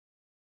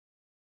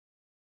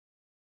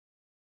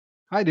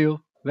Hi there,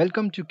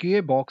 welcome to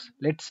QA Box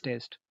Let's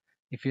Test.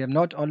 If you have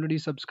not already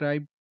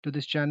subscribed to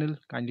this channel,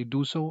 kindly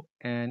do so,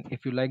 and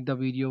if you like the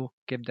video,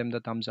 give them the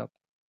thumbs up.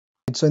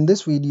 So in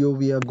this video,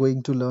 we are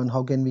going to learn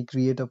how can we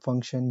create a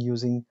function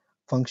using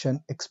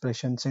function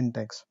expression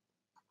syntax.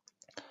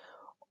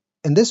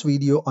 In this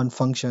video on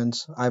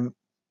functions, I've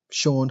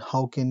shown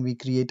how can we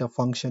create a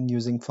function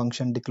using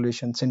function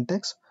declaration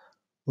syntax,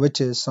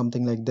 which is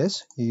something like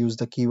this. You use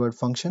the keyword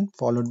function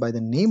followed by the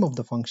name of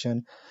the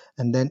function,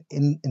 and then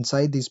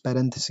inside these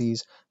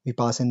parentheses, we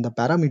pass in the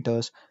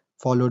parameters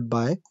followed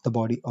by the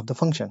body of the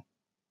function.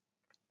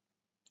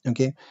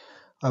 Okay.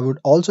 I would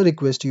also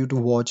request you to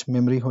watch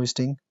memory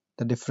hoisting,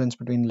 the difference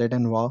between let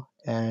and var,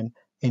 and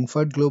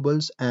inferred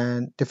globals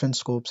and different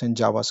scopes in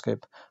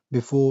JavaScript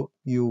before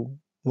you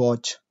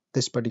watch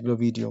this particular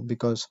video,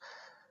 because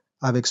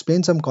I've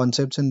explained some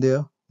concepts in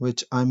there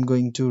which I'm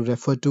going to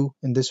refer to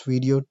in this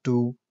video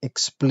to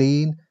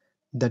explain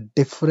the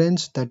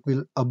difference that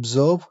we'll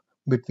observe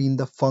between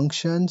the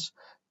functions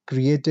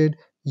created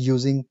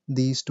using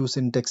these two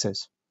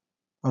syntaxes.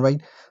 All right,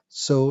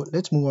 so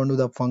let's move on to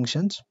the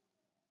functions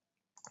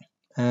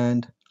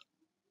and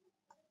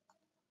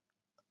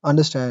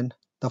understand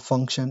the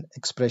function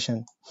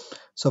expression.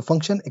 So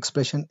function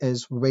expression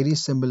is very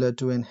similar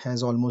to and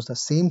has almost the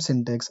same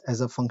syntax as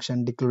a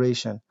function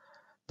declaration.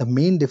 The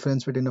main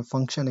difference between a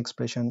function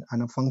expression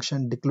and a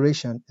function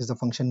declaration is the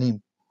function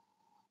name,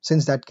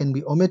 since that can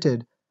be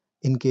omitted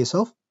in case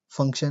of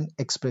function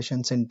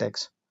expression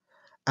syntax,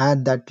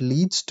 and that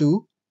leads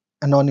to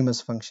anonymous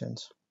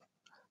functions.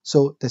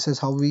 So this is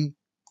how we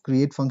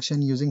create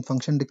function using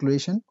function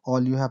declaration.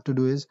 All you have to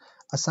do is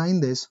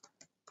assign this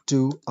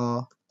to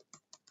a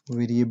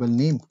variable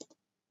name,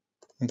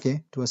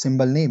 okay, to a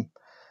symbol name.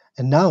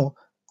 And now,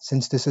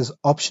 since this is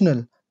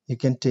optional, you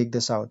can take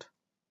this out.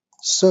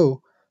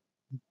 So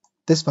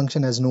this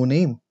function has no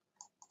name,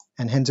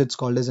 and hence it's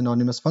called as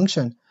anonymous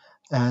function.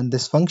 And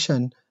this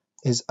function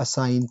is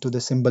assigned to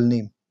the symbol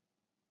name.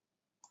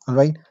 All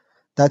right,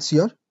 that's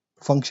your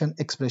function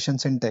expression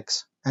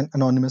syntax and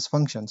anonymous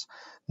functions.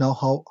 Now,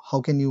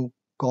 how can you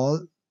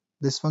call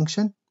this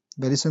function?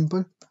 Very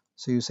simple.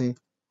 So you say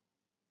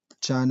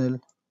channel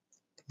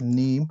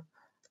name,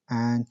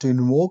 and to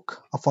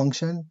invoke a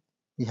function,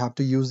 we have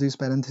to use these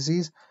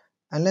parentheses,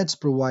 and let's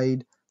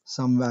provide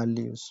some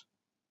values.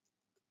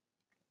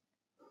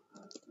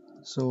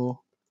 So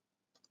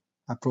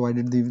I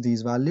provided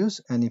these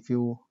values, and if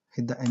you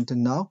hit the enter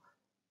now,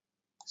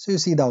 so you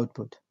see the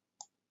output.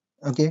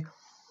 Okay,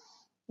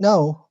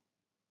 now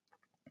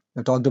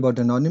we talked about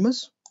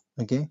anonymous.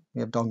 Okay, we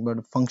have talked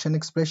about function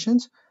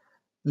expressions.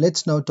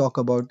 Let's now talk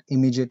about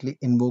immediately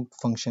invoked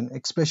function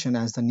expression.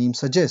 As the name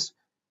suggests,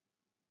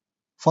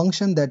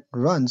 function that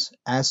runs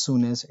as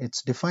soon as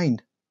it's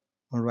defined.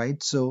 All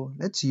right, so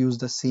let's use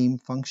the same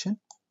function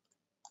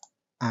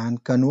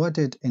and convert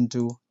it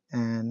into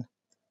an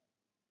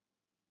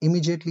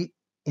immediately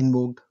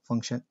invoked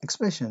function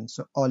expression.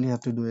 So all you have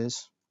to do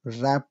is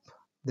wrap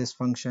this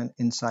function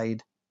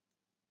inside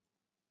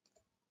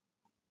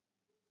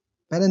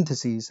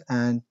parentheses.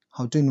 And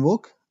how to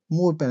invoke?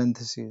 More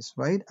parentheses,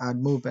 right? Add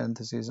more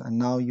parentheses, and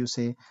now you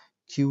say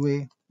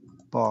QA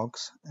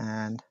box,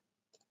 and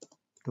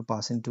to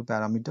pass in two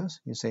parameters,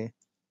 you say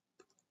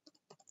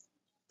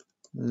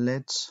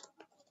let's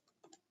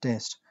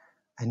test,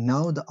 and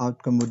now the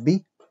outcome would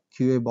be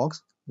QA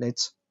box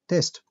let's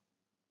test.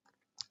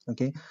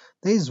 Okay,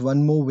 there is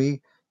one more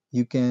way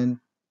you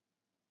can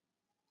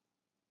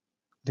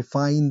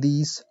define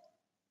these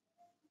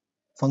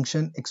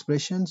function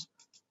expressions,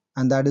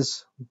 and that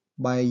is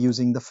by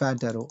using the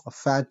fat arrow. A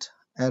fat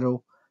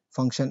arrow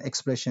function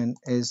expression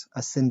is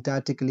a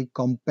syntactically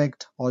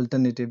compact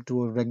alternative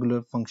to a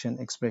regular function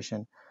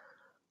expression,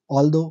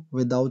 although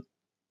without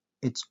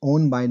its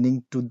own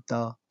binding to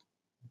the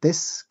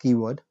this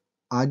keyword,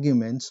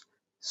 arguments,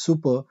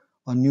 super,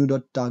 or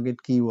new.target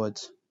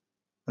keywords.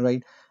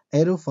 Right?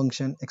 Arrow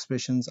function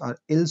expressions are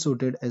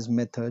ill-suited as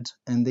methods,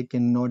 and they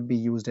cannot be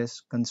used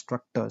as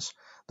constructors.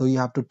 Though you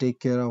have to take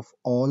care of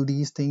all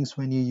these things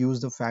when you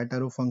use the fat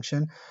arrow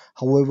function.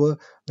 However,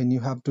 when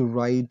you have to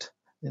write,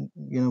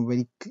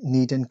 very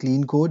neat and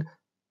clean code,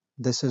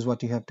 this is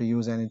what you have to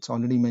use, and it's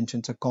already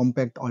mentioned. It's a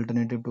compact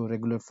alternative to a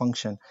regular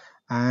function.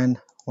 And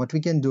what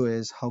we can do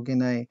is, how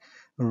can I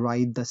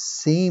write the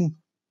same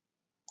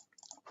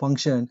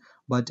function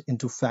but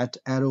into fat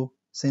arrow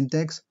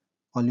syntax?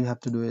 All you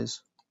have to do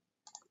is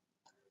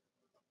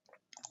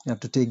you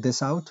have to take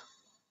this out.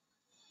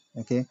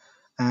 Okay,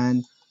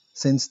 and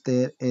since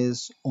there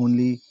is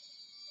only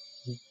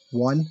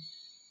one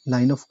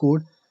line of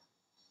code,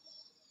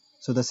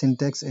 so the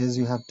syntax is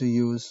you have to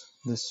use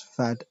this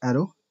fat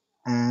arrow,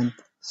 and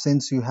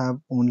since you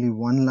have only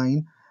one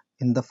line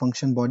in the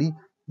function body,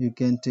 you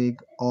can take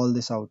all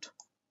this out.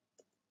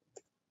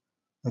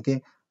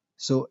 Okay,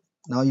 so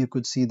now you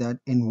could see that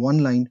in one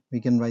line we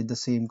can write the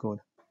same code.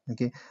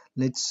 Okay,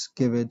 let's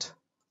give it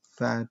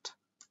fat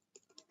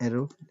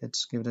arrow,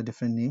 let's give it a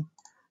different name,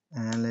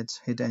 and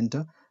let's hit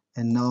enter.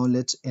 And now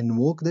let's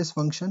invoke this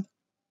function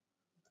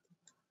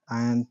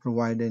and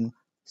provide in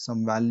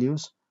some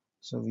values.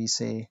 So we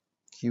say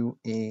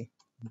QA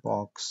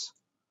box,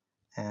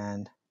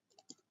 and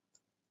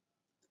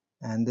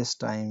this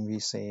time we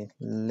say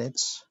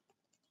let's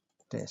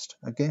test.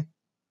 Okay,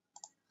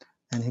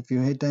 and if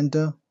you hit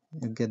enter,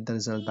 you get the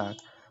result back.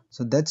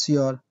 So that's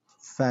your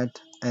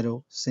fat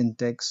arrow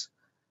syntax.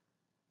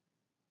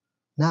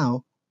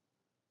 Now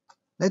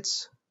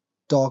let's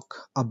talk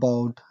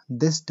about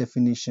this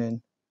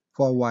definition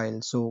for a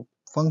while. So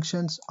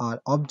functions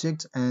are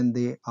objects and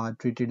they are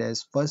treated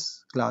as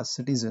first class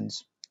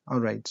citizens. All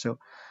right, so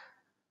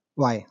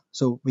why?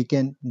 So we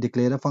can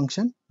declare a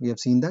function. We have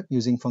seen that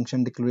using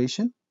function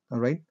declaration. All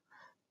right,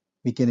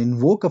 we can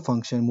invoke a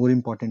function. More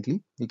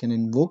importantly, we can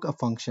invoke a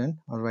function.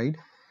 All right,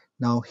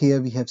 now here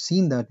we have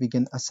seen that we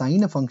can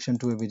assign a function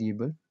to a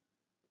variable.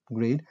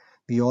 Great.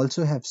 We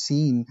also have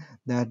seen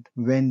that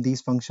when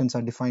these functions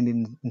are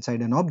defined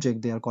inside an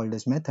object, they are called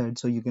as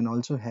methods. So you can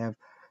also have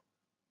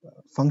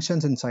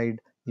functions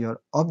inside your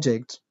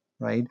objects,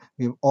 right?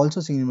 We've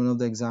also seen in one of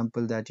the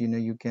example that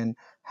you can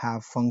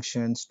have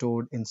functions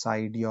stored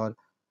inside your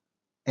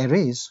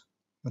arrays.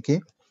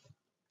 Okay,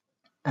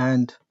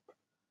 and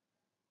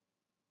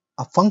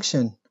a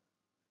function,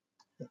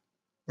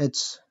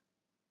 let's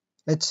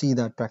see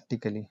that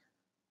practically,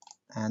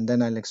 and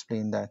then I'll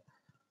explain that.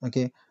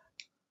 Okay,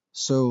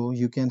 so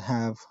you can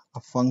have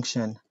a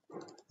function.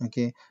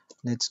 Okay,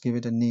 let's give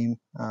it a name.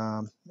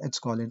 Let's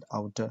call it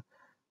outer.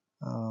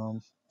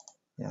 um,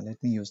 yeah,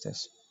 let me use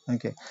this.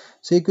 Okay,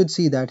 so you could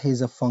see that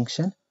here's a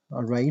function,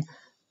 all right,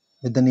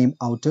 with the name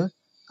outer,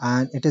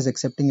 and it is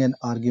accepting an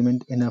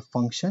argument in a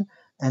function,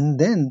 and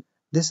then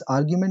this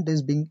argument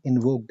is being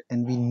invoked,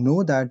 and we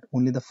know that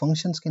only the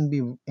functions can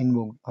be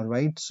invoked. All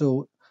right,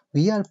 so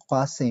we are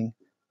passing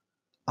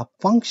a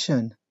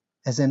function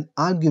as an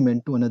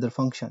argument to another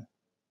function.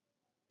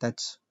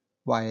 That's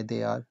why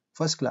they are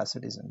first class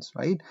citizens,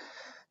 right?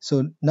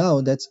 So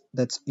now that's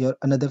your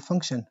another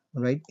function,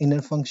 right?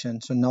 Inner function.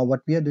 So now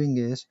what we are doing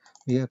is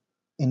we are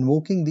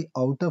invoking the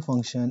outer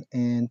function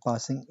and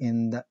passing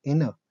in the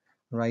inner,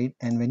 right?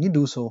 And when you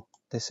do so,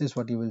 this is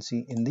what you will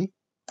see in the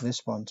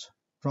response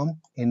from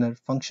inner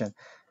function.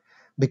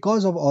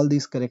 Because of all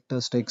these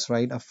characteristics,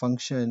 right, a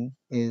function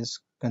is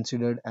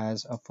considered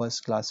as a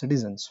first class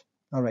citizens.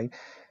 All right,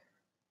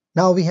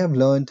 now we have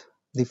learned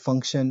the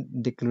function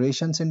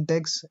declaration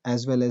syntax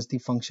as well as the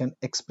function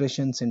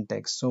expression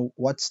syntax. So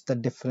what's the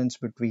difference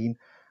between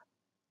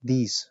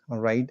these, all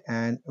right,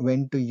 and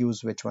when to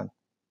use which one?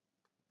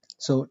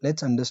 So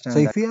let's understand.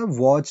 So if you have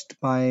watched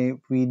my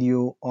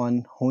video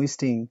on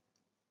hosting,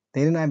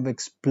 then I've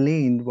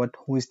explained what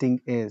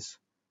hosting is.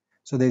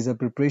 So there's a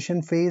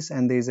preparation phase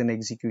and there's an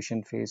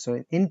execution phase.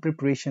 So in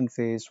preparation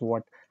phase,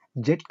 what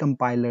jet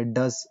compiler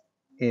does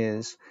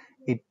is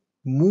it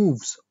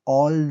moves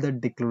all the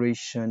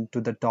declaration to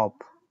the top.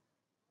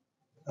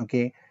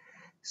 Okay,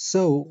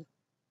 so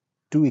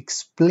to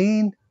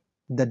explain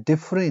the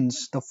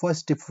difference, the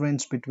first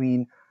difference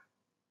between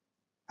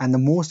and the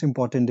most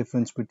important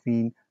difference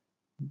between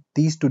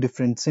these two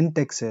different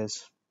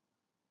syntaxes,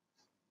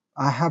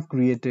 I have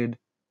created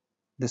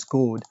this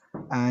code,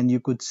 and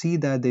you could see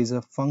that there's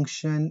a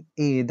function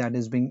A that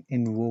is being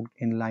invoked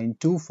in line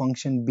 2,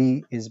 function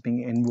B is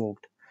being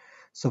invoked.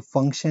 So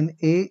function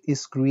A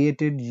is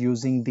created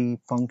using the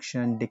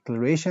function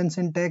declaration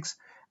syntax,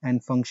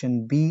 and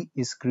function B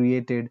is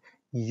created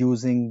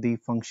using the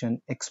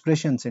function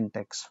expression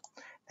syntax.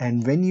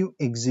 And when you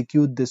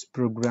execute this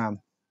program,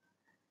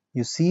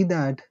 you see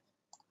that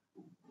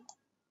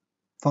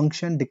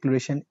function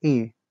declaration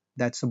A,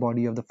 that's the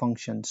body of the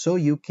function. So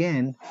you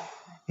can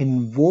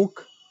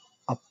invoke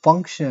a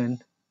function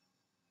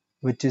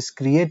which is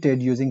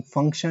created using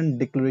function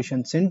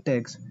declaration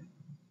syntax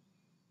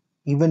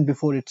even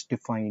before it's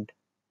defined.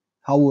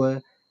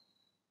 However,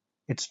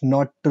 it's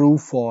not true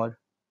for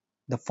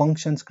the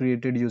functions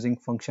created using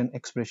function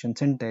expression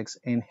syntax,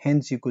 and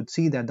hence you could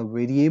see that the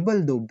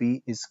variable though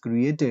b is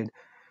created,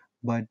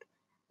 but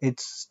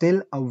it's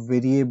still a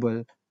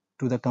variable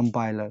to the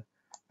compiler,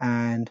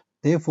 and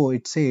therefore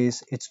it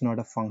says it's not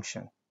a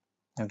function.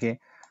 Okay,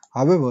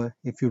 however,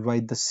 if you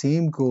write the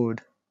same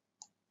code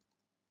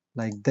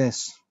like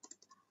this,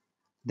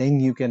 then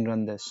you can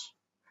run this,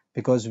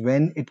 because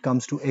when it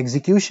comes to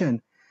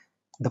execution,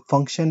 the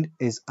function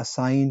is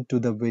assigned to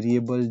the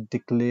variable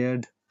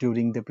declared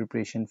during the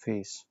preparation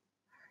phase,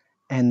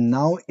 and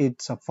now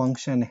it's a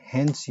function,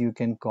 hence you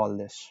can call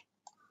this.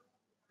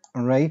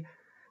 All right,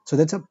 so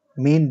that's a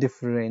main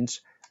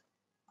difference.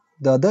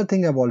 The other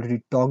thing I've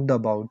already talked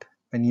about,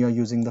 when you're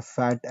using the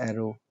fat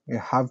arrow, you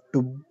have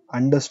to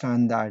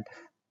understand that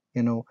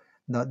you know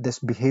this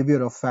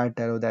behavior of fat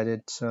arrow, that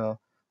it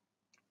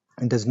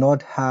does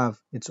not have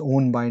its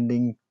own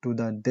binding to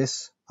the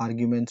this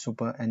argument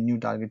super and new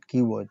target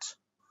keywords.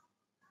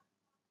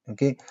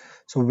 Okay,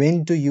 so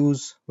when to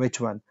use which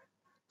one?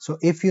 So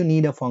if you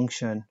need a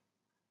function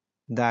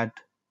that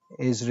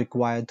is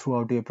required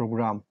throughout your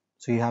program,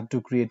 so you have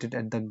to create it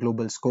at the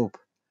global scope.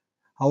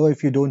 However,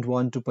 if you don't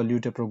want to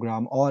pollute a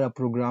program, or a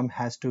program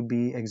has to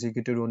be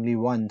executed only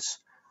once,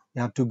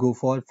 you have to go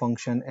for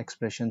function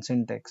expression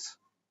syntax.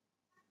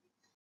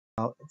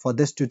 For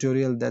this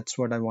tutorial, that's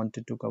what I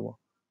wanted to cover.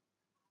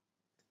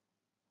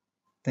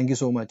 Thank you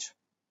so much.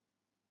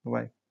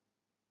 Bye.